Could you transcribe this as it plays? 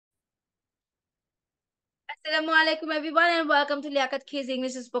Assalamu alaikum everyone and welcome to Liakat Kids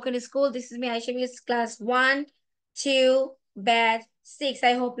English Spoken School. This is me Aysha Miss class 1, 2, batch 6.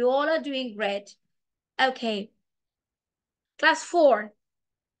 I hope you all are doing great. Okay. Class 4.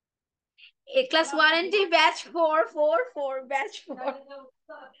 Class 1 and 2 batch 4, 4, 4, batch 4.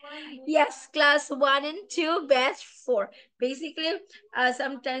 Yes, class 1 and 2 batch 4. Basically,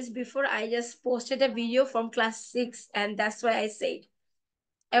 sometimes before I just posted a video from class 6 and that's why I said.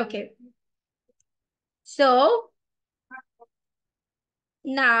 Okay. So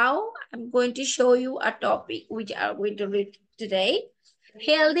now I'm going to show you a topic which I'm going to read today.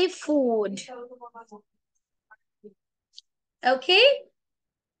 Healthy food. Okay?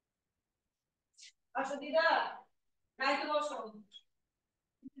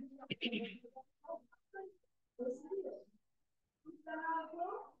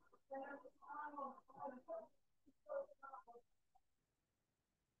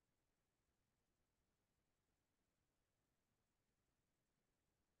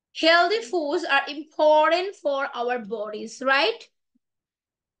 Healthy foods are important for our bodies, right?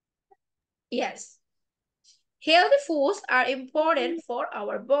 Yes. Healthy foods are important for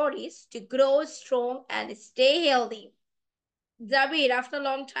our bodies to grow strong and stay healthy. Zabir, after a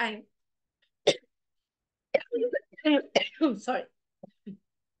long time. Sorry.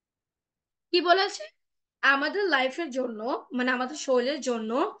 কি বলেছে আমাদের লাইফের জন্য মানে আমাদের শরীরের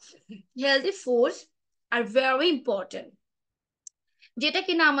জন্য healthy foods are very important যেটা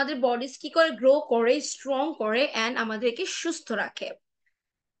কিনা আমাদের বডিজ কি করে গ্রো করে স্ট্রং করে এন্ড আমাদেরকে সুস্থ রাখে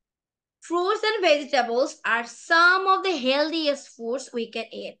fruits and vegetables are some of the healthiest foods we can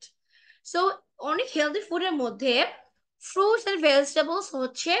eat so অনেক হেলদি ফুডের মধ্যে fruits and vegetables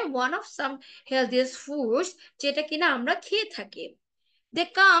হচ্ছে one of some healthiest foods যেটা কিনা আমরা খেয়ে থাকি They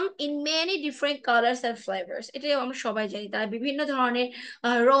come in many different colors and flavors. এটা আমরা সবাই জানি তারা বিভিন্ন ধরনের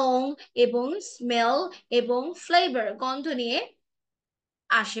রং এবং স্মেল এবং ফ্লেভার গন্ধ নিয়ে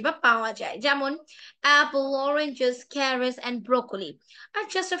আসে বা পাওয়া যায় যেমন apple, oranges, carrots and broccoli are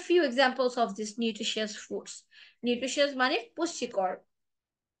just a few examples of these nutritious foods. Nutritious মানে পুষ্টিকর.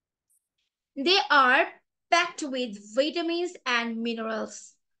 They are packed with vitamins and minerals.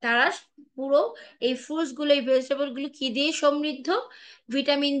 তারা পুরো এই ফ্রুটস গুলো এই ভেজিটেবল গুলো কি দিয়ে সমৃদ্ধ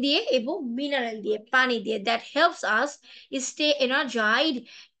ভিটামিন দিয়ে এবং মিনারেল দিয়ে পানি দিয়ে দ্যাট হেল্পস আস স্টে এনার্জাইড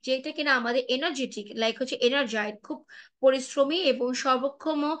যেটা কিনা আমাদের এনার্জেটিক লাইক হচ্ছে এনার্জাইড খুব পরিশ্রমী এবং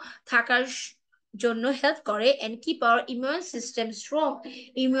সর্বক্ষম থাকার জন্য হেল্প করে and keep our immune system strong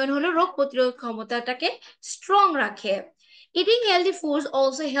immune হলো রোগ প্রতিরোধ ক্ষমতাটাকে স্ট্রং রাখে Eating healthy foods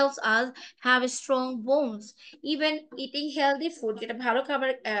also helps us have strong bones. Even eating healthy food, যেটা ভালো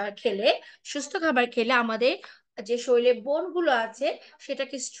খাবার খেলে, সুস্থ খাবার খেলে আমাদের যে শরীরে বোন গুলো আছে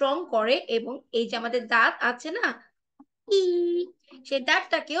সেটাকে স্ট্রং করে এবং এই যে আমাদের দাঁত আছে না সেই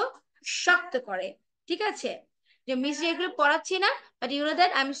দাঁতটাকেও শক্ত করে ঠিক আছে যে মিস এগুলো পড়াচ্ছি না but you know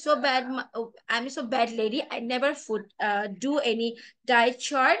that I'm so bad lady I never do any diet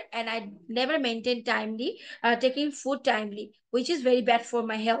chart and I never maintain timely taking food timely which is very bad for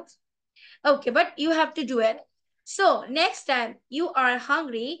my health okay but you have to do it so next time you are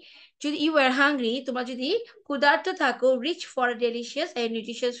hungry যদি you are hungry তোমরা যদি ক্ষুধার্ত থাকো reach for a delicious and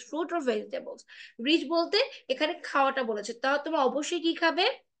nutritious fruit or vegetables reach বলতে এখানে খাওয়াটা বলেছে তাহলে তোমরা অবশ্যই কি খাবে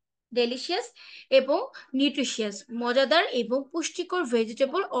ডেলিশিয়াস এবং নিউট্রিশিয়াস মজাদার এবং পুষ্টিকর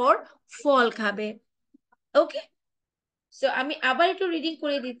ভেজিটেবল অর ফল খাবে ওকে সো আমি আবার একটু রিডিং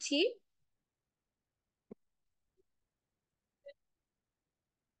করে দিচ্ছি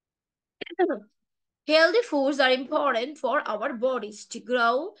Healthy foods are important for our bodies to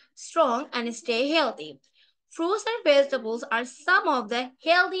grow strong and stay healthy. Fruits and vegetables are some of the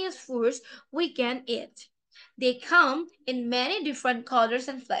healthiest foods we can eat. They come in many different colors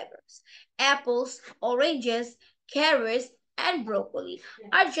and flavors. Apples, oranges, carrots, and broccoli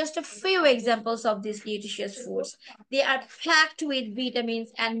are just a few examples of these nutritious foods. They are packed with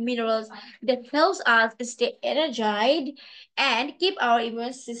vitamins and minerals that helps us stay energized and keep our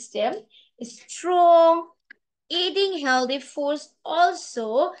immune system strong. Eating healthy foods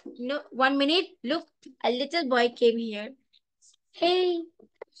also, no, 1 minute, look, a little boy came here. Hey,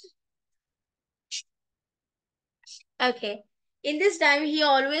 okay. In this time, he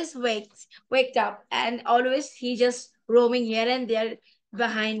always waked up and always he just roaming here and there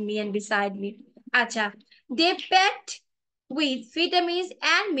behind me and beside me. Acha, they packed with vitamins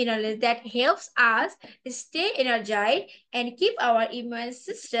and minerals that helps us stay energized and keep our immune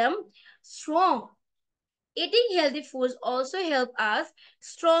system strong. Eating healthy foods also help us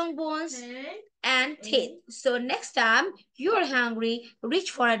strong bones and teeth. So next time you're hungry,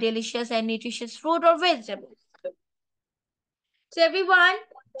 reach for a delicious and nutritious fruit or vegetable. So everyone,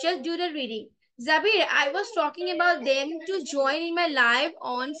 just do the reading. Zabir, I was talking about them to join in my live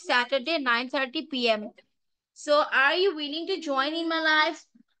on Saturday 9:30 p.m. So are you willing to join in my live?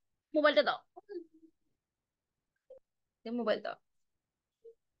 Mobile ta dao. The mobile dao.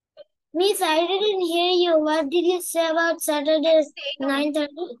 Miss, I didn't hear you. What did you say about Saturday 9:30?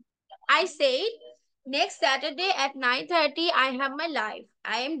 I said next Saturday at 9:30 I have my live.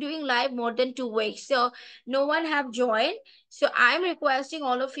 I am doing live more than 2 weeks. So no one have joined. So I'm requesting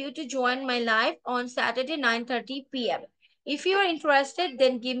all of you to join my live on Saturday 9:30 p.m. If you are interested,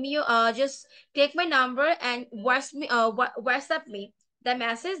 then give me just take my number and WhatsApp me the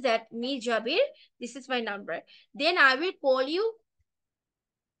message that me Jabir, this is my number. Then I will call you.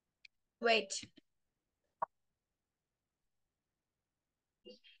 Wait.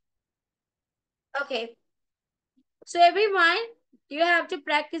 Okay. So everyone, you have to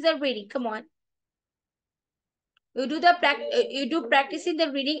practice the reading. Come on. You do practicing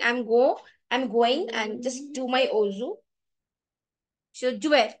the reading. I'm going and just do my ozu. So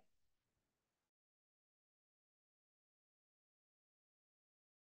do it.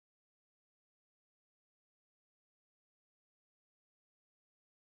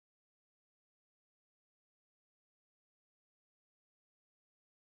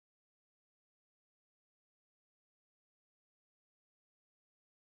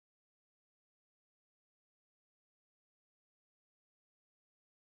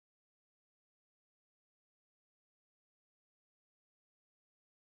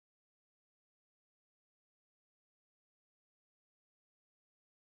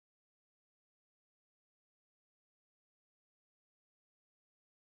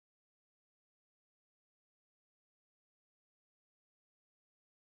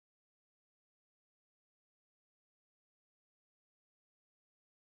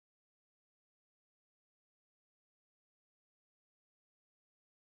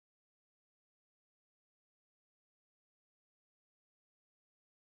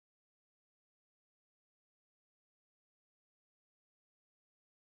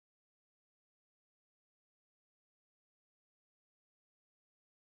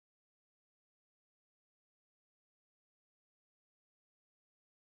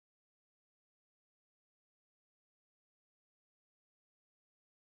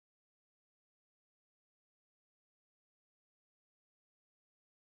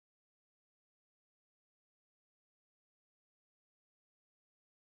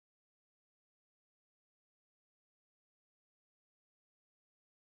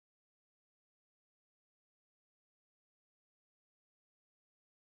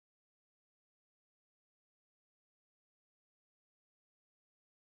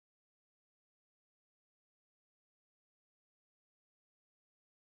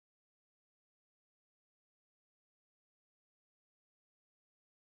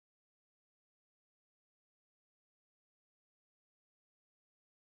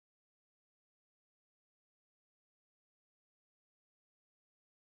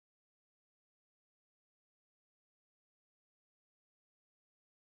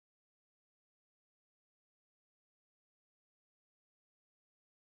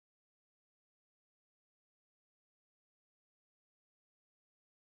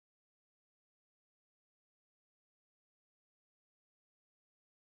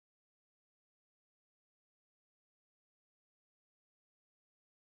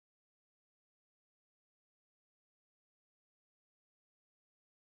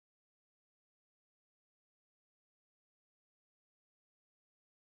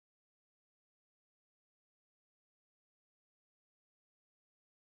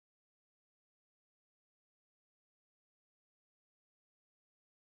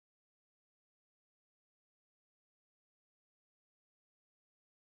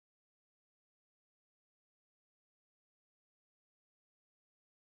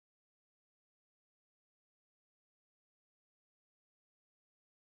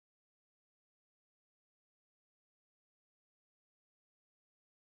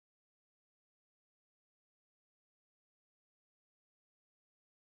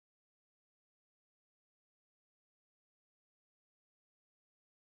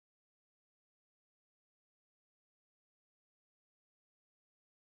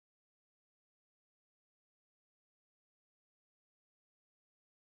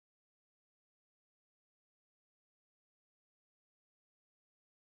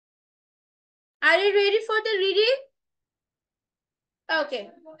 Are you ready for the reading?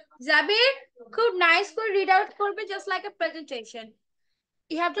 Okay. Zabir, could nice for read out korbe just like a presentation.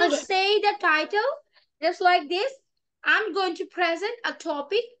 You have to Okay. say the title just like this. I'm going to present a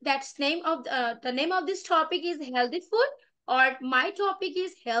topic that's the name of this topic is healthy food or my topic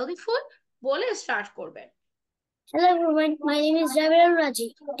is healthy food বলে start করবেন। Hello everyone, my name is Javier Raji.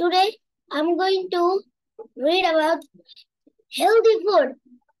 Today I'm going to read about healthy food.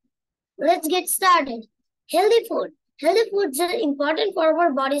 Let's get started. Healthy food. Healthy foods are important for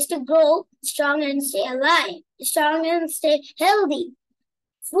our bodies to grow strong and stay alive, strong and stay healthy.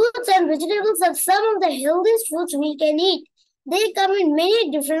 Fruits and vegetables are some of the healthiest foods we can eat. They come in many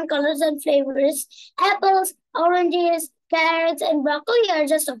different colors and flavors. Apples, oranges, carrots, and broccoli are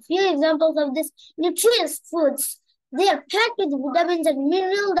just a few examples of these nutritious foods. They are packed with vitamins and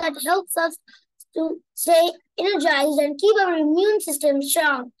minerals that helps us to stay energized and keep our immune system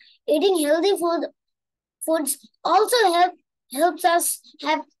strong. Eating healthy foods also helps us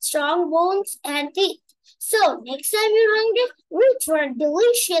have strong bones and teeth. So, next time you're hungry, reach for a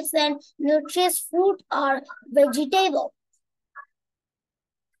delicious and nutritious fruit or vegetable.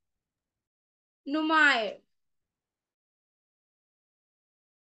 নুমায়ের।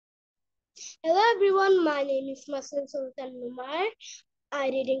 Hello everyone, my name is Masin Sultan Numar. I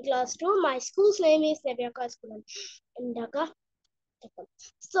read in class 2. My school's name is Liakat School in Dhaka.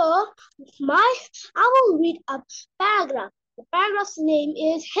 So, I will read a paragraph. The paragraph's name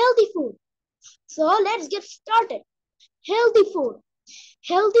is Healthy Food. So, let's get started. Healthy food.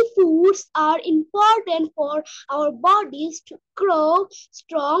 Healthy foods are important for our bodies to grow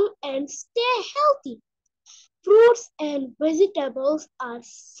strong and stay healthy. Fruits and vegetables are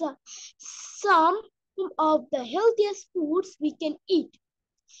some of the healthiest foods we can eat.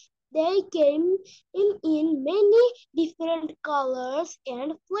 They came in many different colors and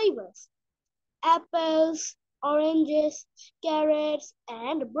flavors. Apples, oranges, carrots,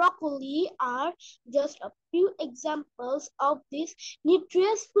 and broccoli are just a few examples of this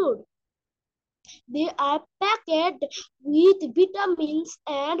nutritious food. They are packed with vitamins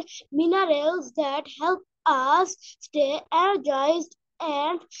and minerals that help us stay energized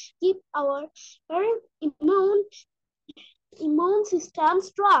and keep our immune system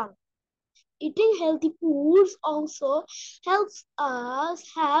strong. Eating healthy foods also helps us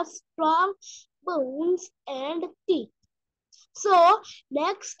have strong bones and teeth. So,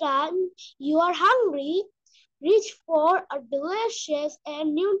 next time you are hungry, reach for a delicious and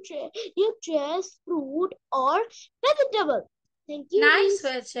nutritious fruit or vegetable. Thank you. Nice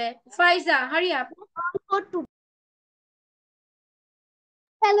হয়েছে। ফাইজা, hurry up.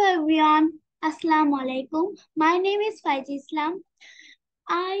 Hello everyone, Assalamu alaikum. My name is Faiz Islam.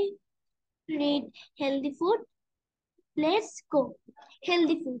 I read healthy food. Let's go.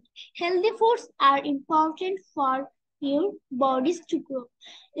 Healthy food. Healthy foods are important for your bodies to grow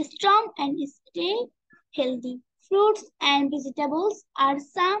strong and stay healthy. Fruits and vegetables are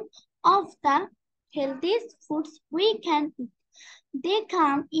some of the healthiest foods we can eat. They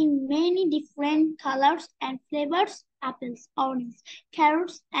come in many different colors and flavors. Apples, oranges,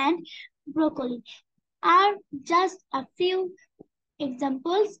 carrots, and broccoli are just a few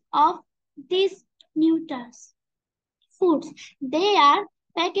examples of these nutritious foods. They are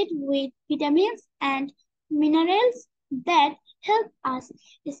packed with vitamins and minerals that help us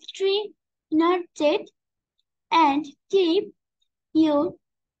stay energized and keep your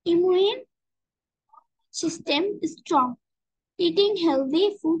immune system strong. Eating healthy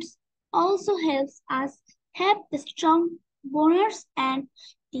foods also helps us have strong bones and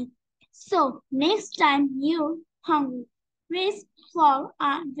teeth. So, next time you're hungry, reach for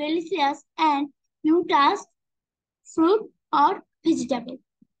a delicious and nutritious fruit or vegetable.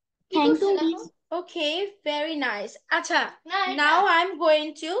 Thank you, Miss. Okay, very nice. আচ্ছা, now I'm going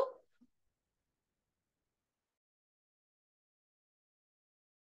to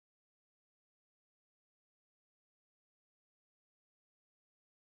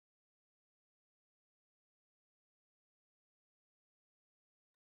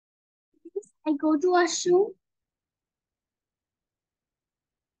I go to washroom.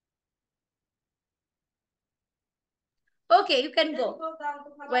 Okay, you can go.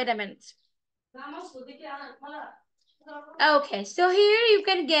 Wait a minute. Okay, so here you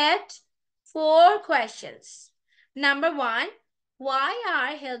can get 4 questions. Number 1, why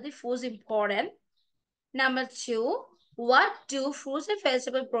are healthy foods important? Number 2, what do fruits and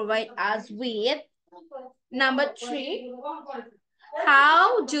vegetables provide us with? Number 3, how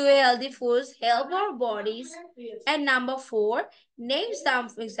do healthy foods help our bodies? And number 4, name some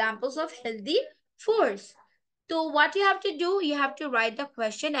examples of healthy foods. So what you have to do, you have to write the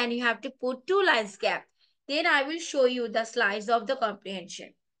question and you have to put 2 lines gap. Then I will show you the slides of the comprehension.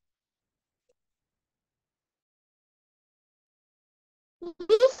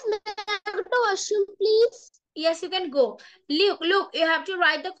 Miss, may I go to washroom, please? Yes, you can go. Look, you have to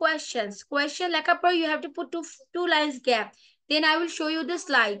write the questions. Question like a per, you have to put two lines gap. Then I will show you the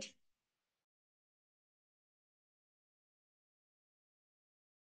slide.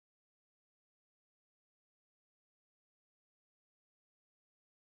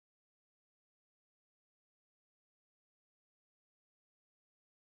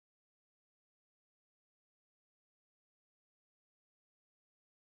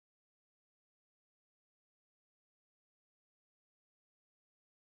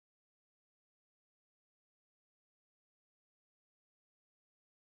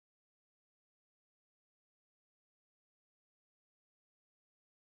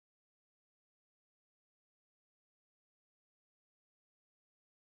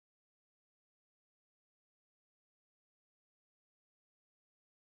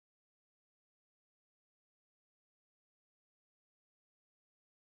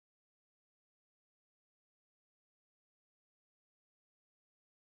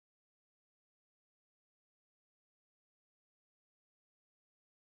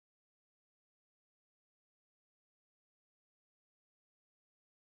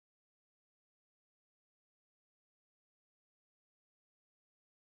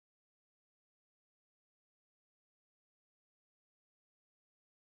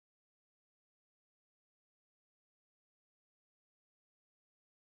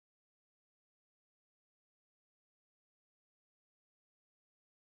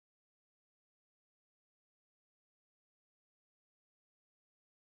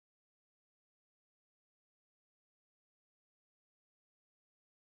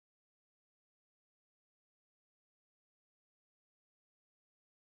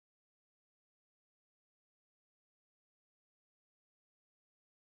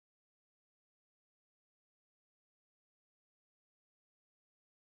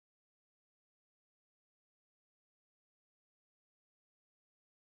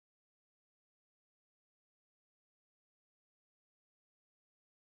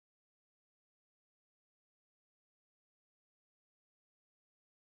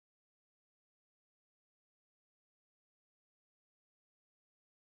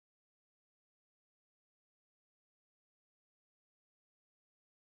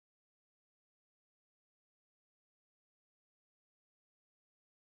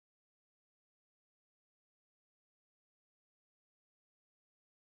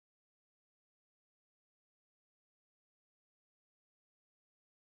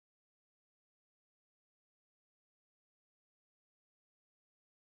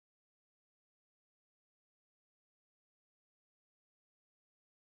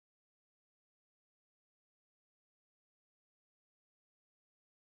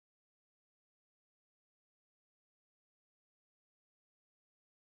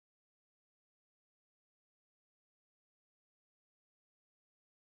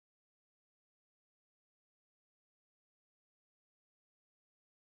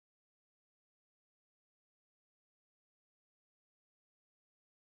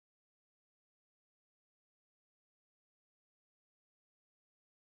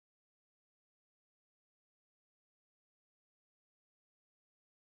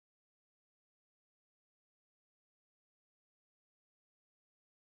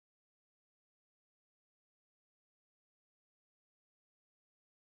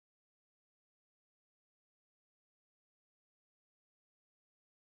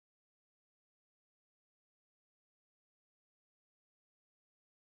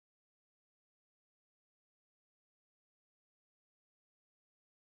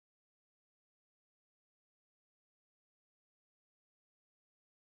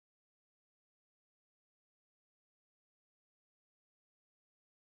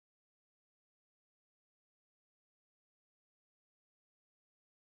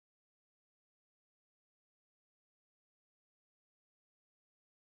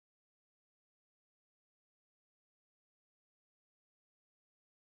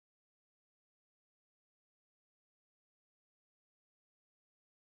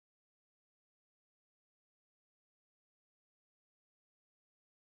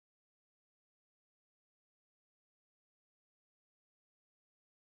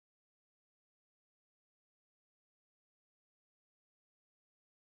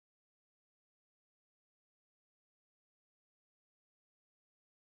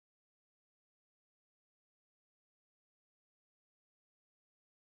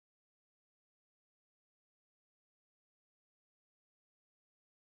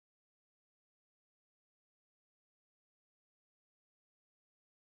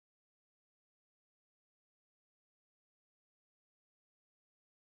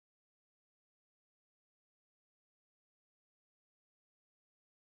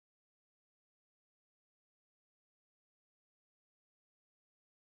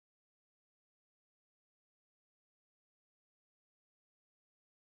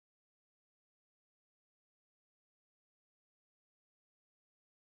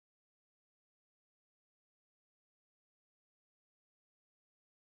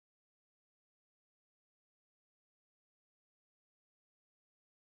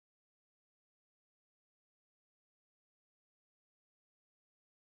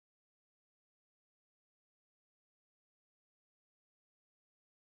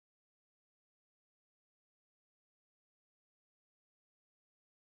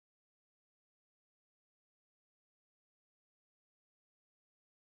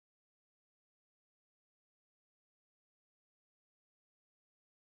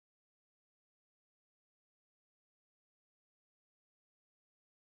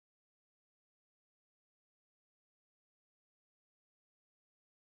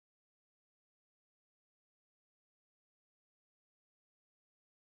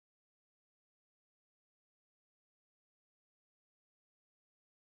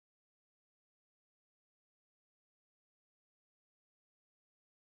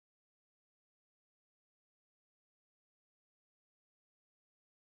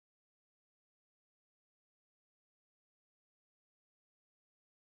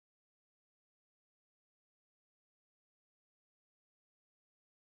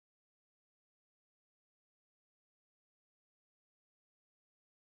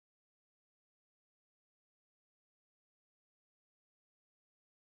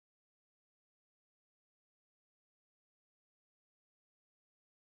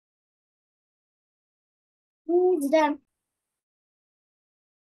 It's done.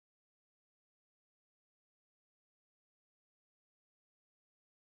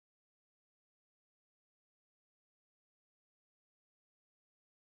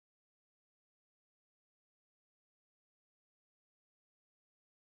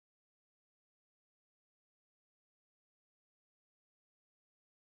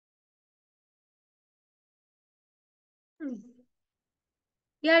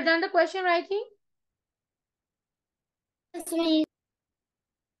 You have done the question writing? Yes, Miss.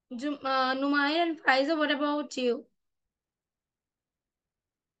 Numair and Faiza, what about you?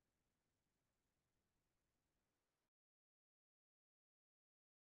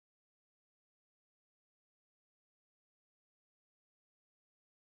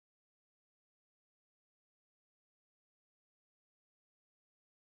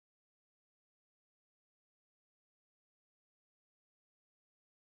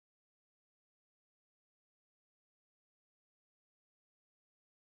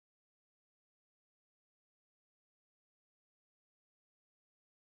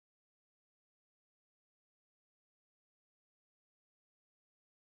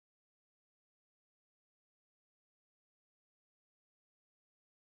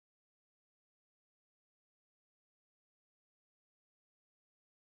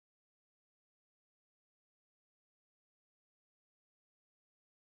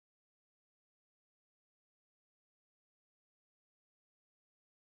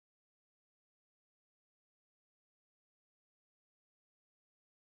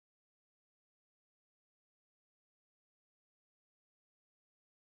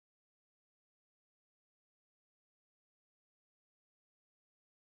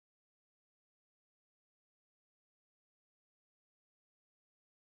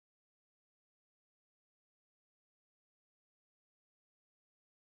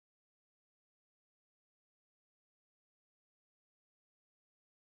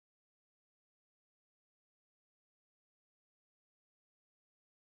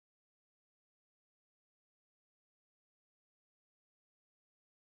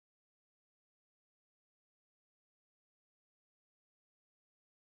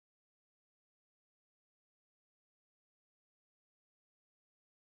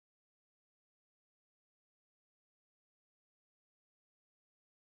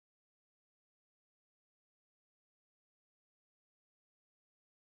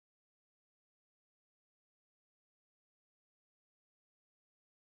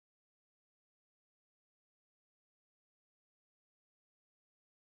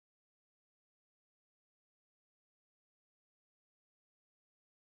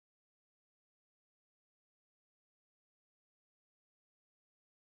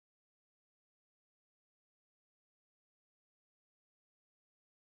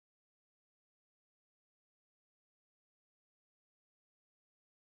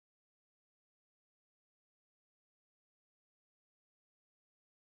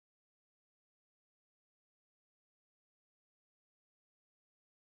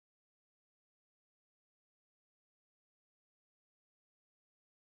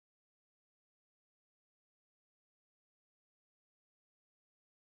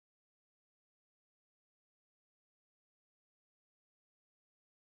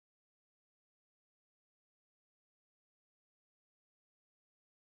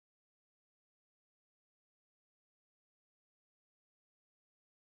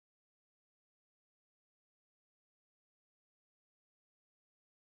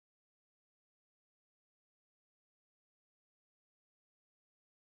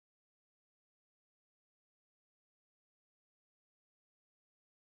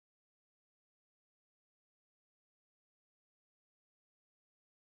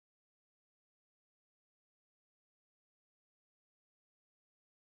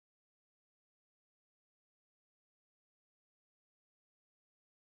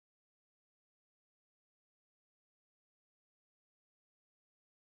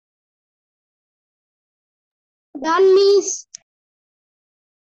 Done, Miss.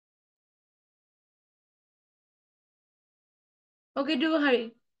 Okay, do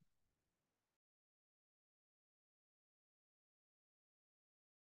hurry.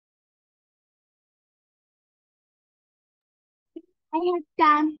 I have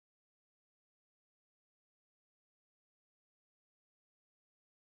done.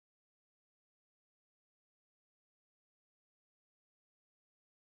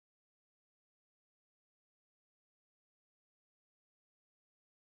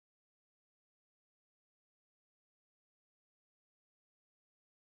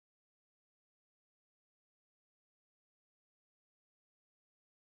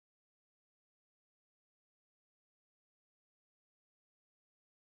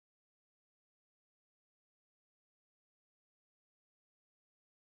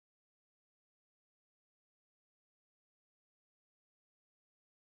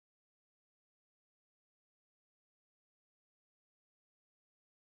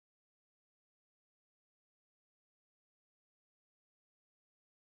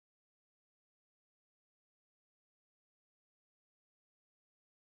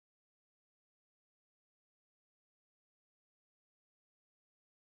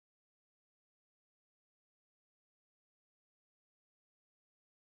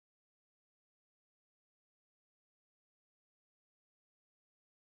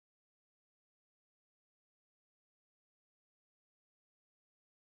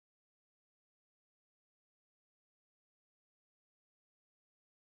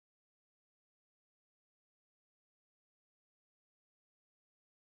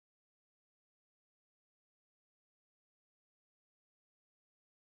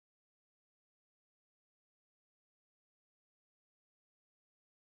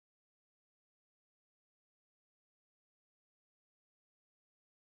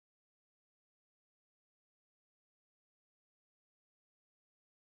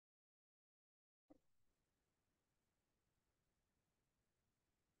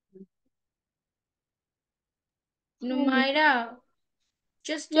 Numaira,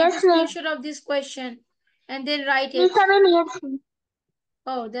 just take the Yes, miss. screenshot of this question and then write Miss, it. আমি নিয়েছি।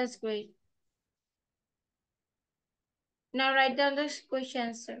 Oh, that's great. Now write down the question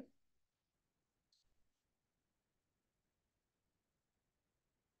answer.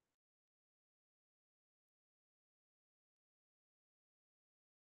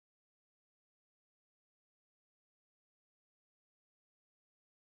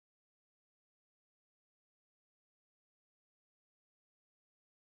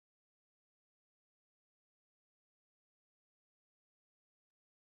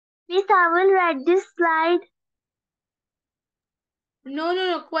 Miss, I will write this slide. No,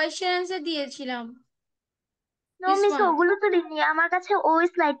 question answer দিয়েছিলাম। No, This miss one. ওগুলো তো দিইনি, আমার কাছে ওই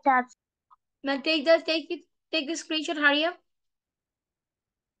স্লাইডটা আছে। Now take the screenshot, hurry up.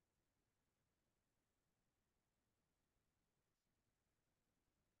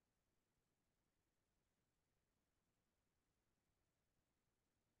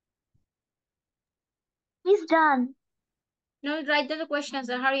 Miss done. Now write down the question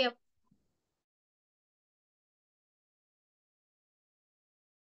answer, hurry up.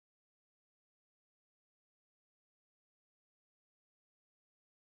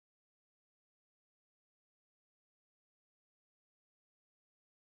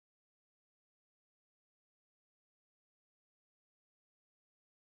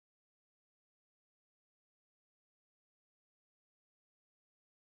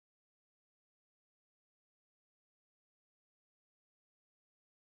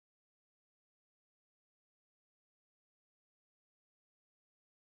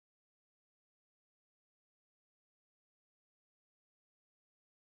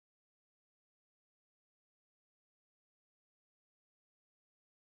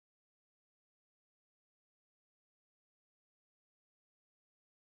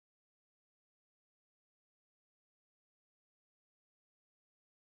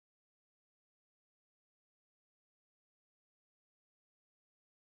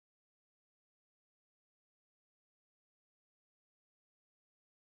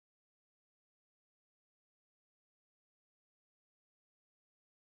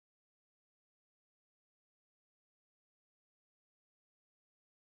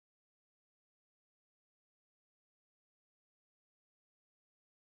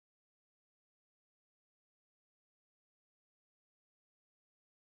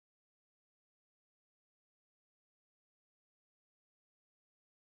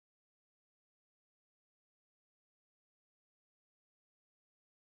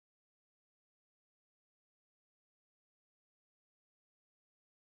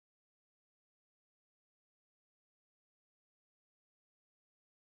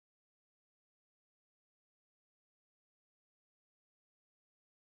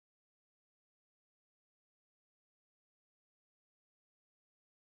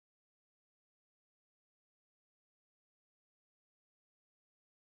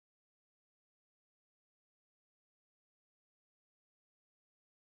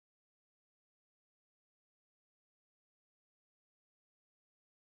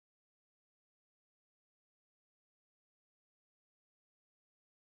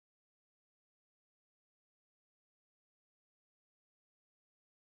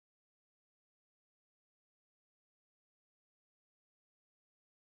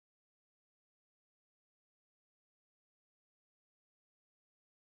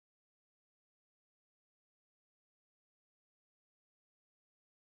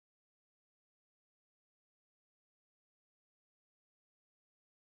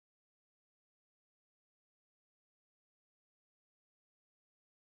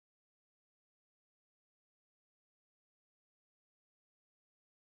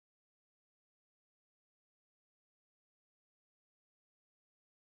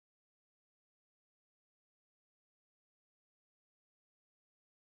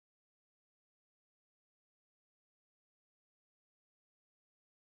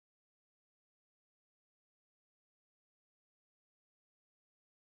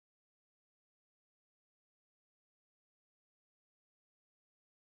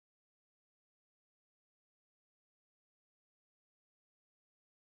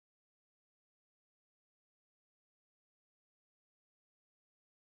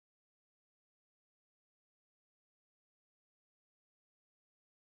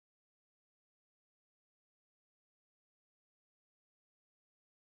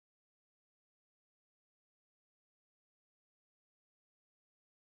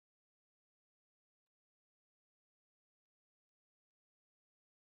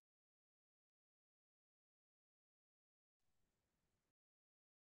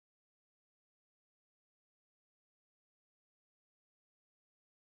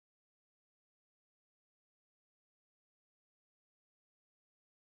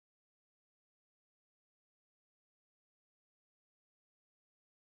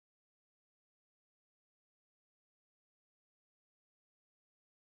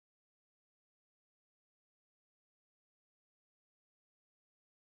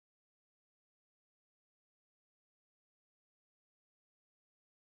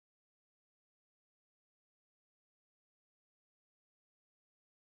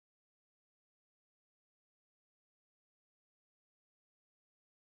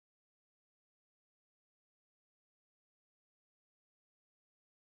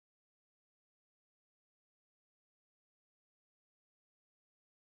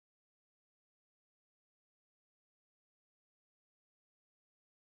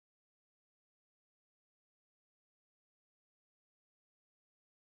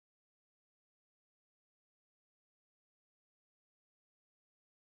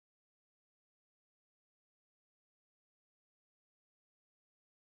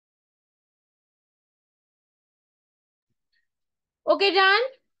 ওকে ডান,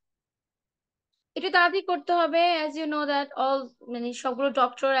 একটু তাড়াতাড়ি করতে হবে, as you know that all মানে সবগুলো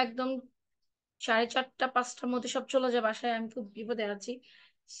ডক্টর একদম 4:30-5টার মধ্যে সব চলে যায় বাসায়, আমি খুব বিপদে আছি।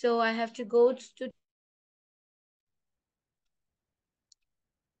 So I have to go to,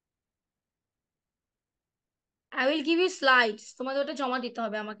 I will give you slides, তোমাদের ওটা জমা দিতে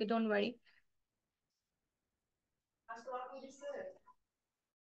হবে আমাকে, don't worry.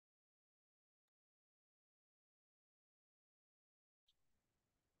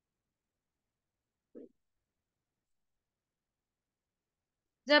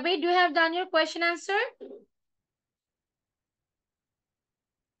 Zabir, do you have done your question answer?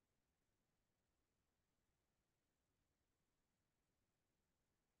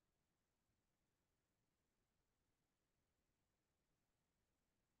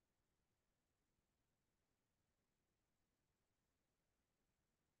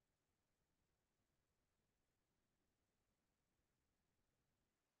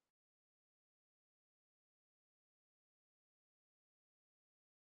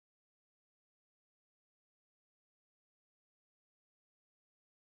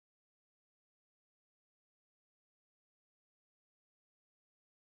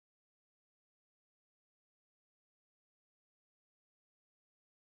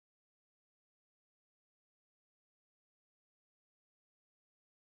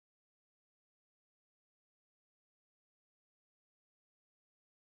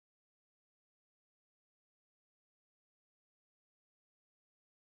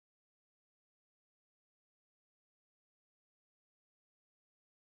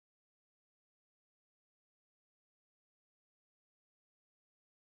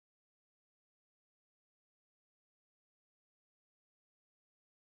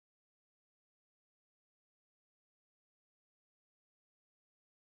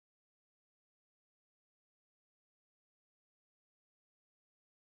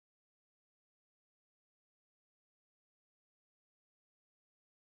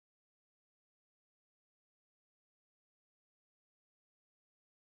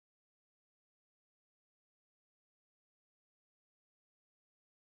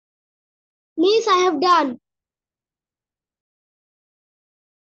 Miss, I have done.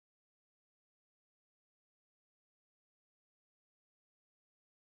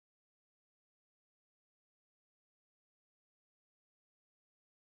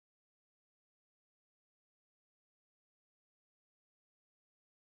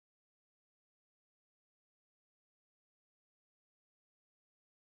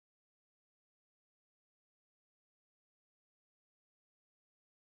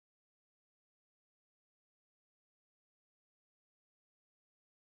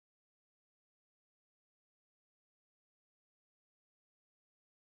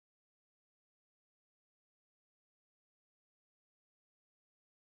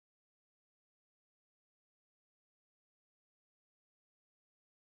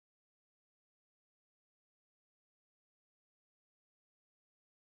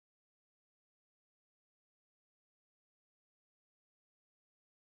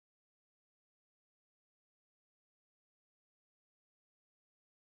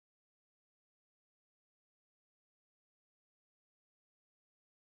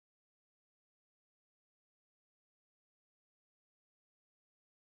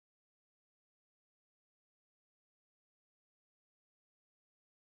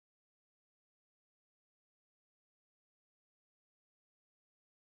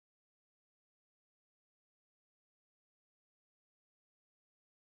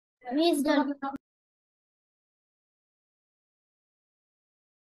 Miss done.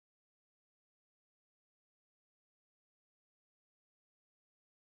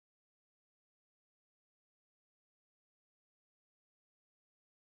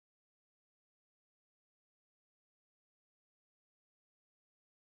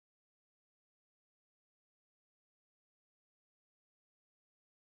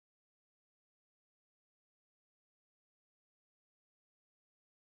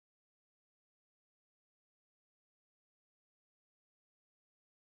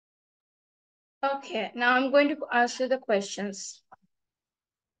 Okay, now I'm going to answer the questions.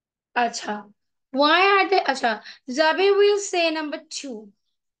 Acha. Why are they? Acha. Zabir will say number 2.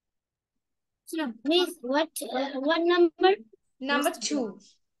 Miss, what number? Number 2.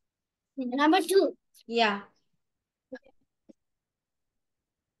 Number 2. Yeah.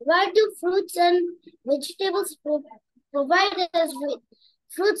 Why do fruits and vegetables provide us with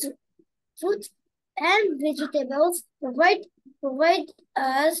fruits? Fruits and vegetables provide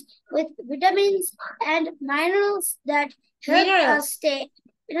us with vitamins and minerals that help us Minerals. stay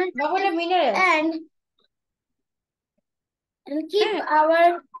What energetic are minerals? and and keep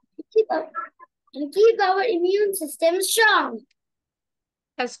our immune system strong.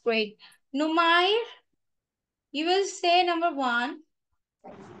 That's great. Numair, you will say number 1.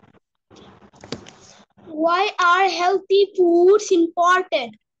 Why are healthy foods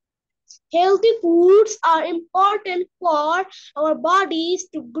important? Healthy foods are important for our bodies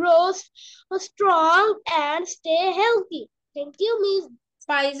to grow strong and stay healthy. Thank you, Miss.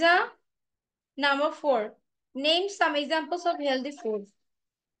 Faiza, number 4. Name some examples of healthy food.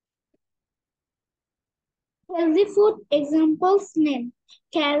 Healthy food examples name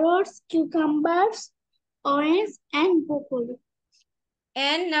carrots, cucumbers, orange, and broccoli.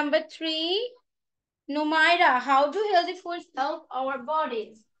 And number 3, Numaira, how do healthy foods help our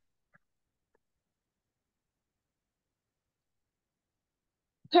bodies?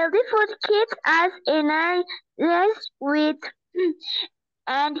 Healthy food keeps us energized with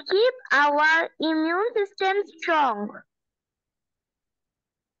and keep our immune system strong.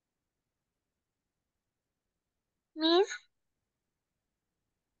 Miss?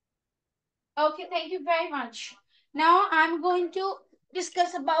 Okay, thank you very much. Now I'm going to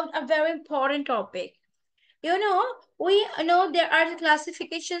discuss about a very important topic. You know, we know there are the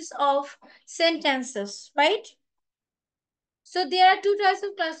classifications of sentences, right? So there are 2 types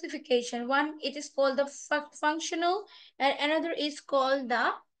of classification. One, it is called the functional, and another is called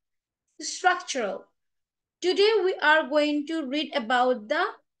the structural. Today we are going to read about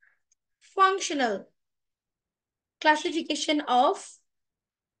the functional classification of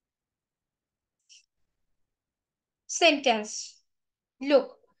sentence.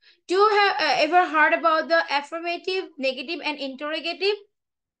 Look, do you have ever heard about the affirmative, negative, and interrogative?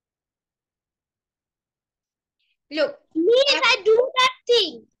 Look. Miss, I do that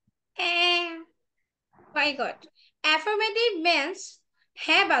thing. My God. Affirmative means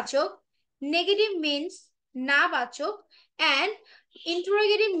হ্যাঁ বাচক, negative means না বাচক, and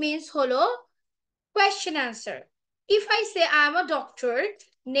interrogative means হলো question answer. If I say I am a doctor,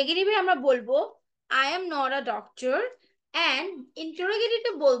 negative আমরা বলবো I am not a doctor, and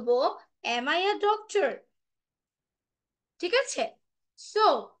interrogative বলবো am I a doctor? ঠিক আছে? So,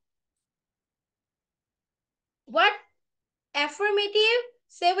 what affirmative?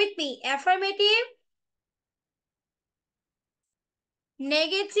 Say with me, affirmative,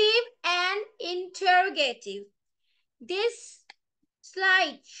 negative, and interrogative. This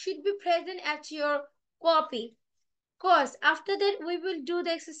slide should be present at your copy, because after that we will do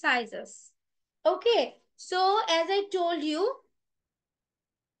the exercises. Okay, so as I told you,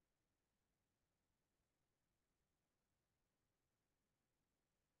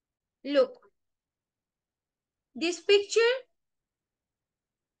 look, this picture,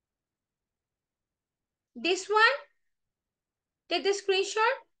 this one, take the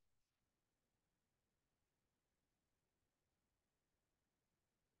screenshot.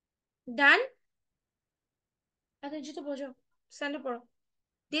 Done.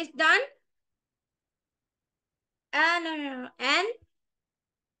 This done. No. And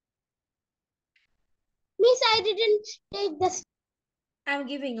Miss, I didn't take this. I'm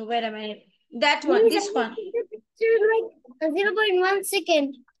giving you, wait a minute. That one, this one. 0.1 second.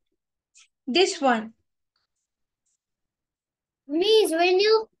 This one. Miss, when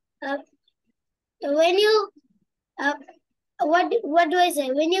you what do I say?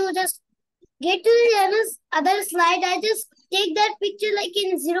 When you just get to the other slide, I just take that picture like in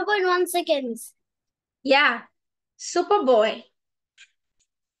 0.1 seconds. Yeah, super boy.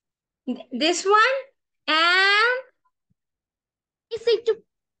 This one and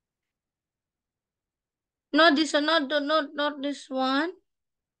not this one, not this one.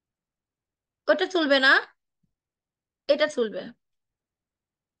 ওটা চলবে না, এটা চলবে।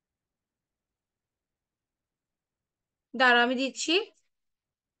 দাঁড়া আমি দিচ্ছি।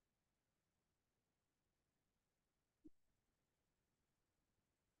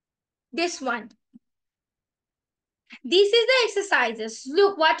 This one. This is the exercises.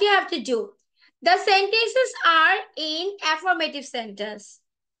 Look what you have to do. The sentences are in affirmative sentence.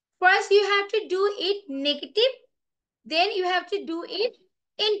 First you have to do it negative, then you have to do it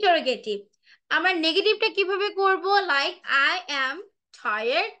interrogative. আমরা নেগেটিভটা কিভাবে করব? Like I am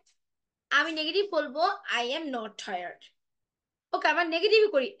tired. আমি negative বলবো I am not tired. ওকে, আমার negative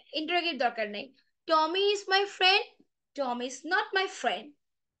করি, interrogative দরকার নাই। Tommy is my friend. Tommy is not my friend.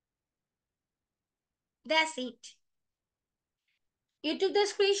 That's it. You took the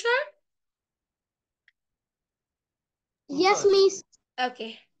screenshot? Yes, Miss.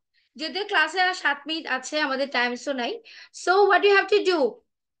 Okay. যদিও ক্লাসে আর 7 মিনিট আছে, আমাদের টাইম সো নাই। So what you have to do?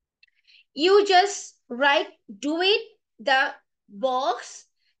 You just write, do it, the box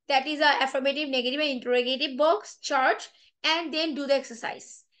that is a affirmative, negative, and interrogative box chart, and then do the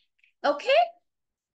exercise. Okay?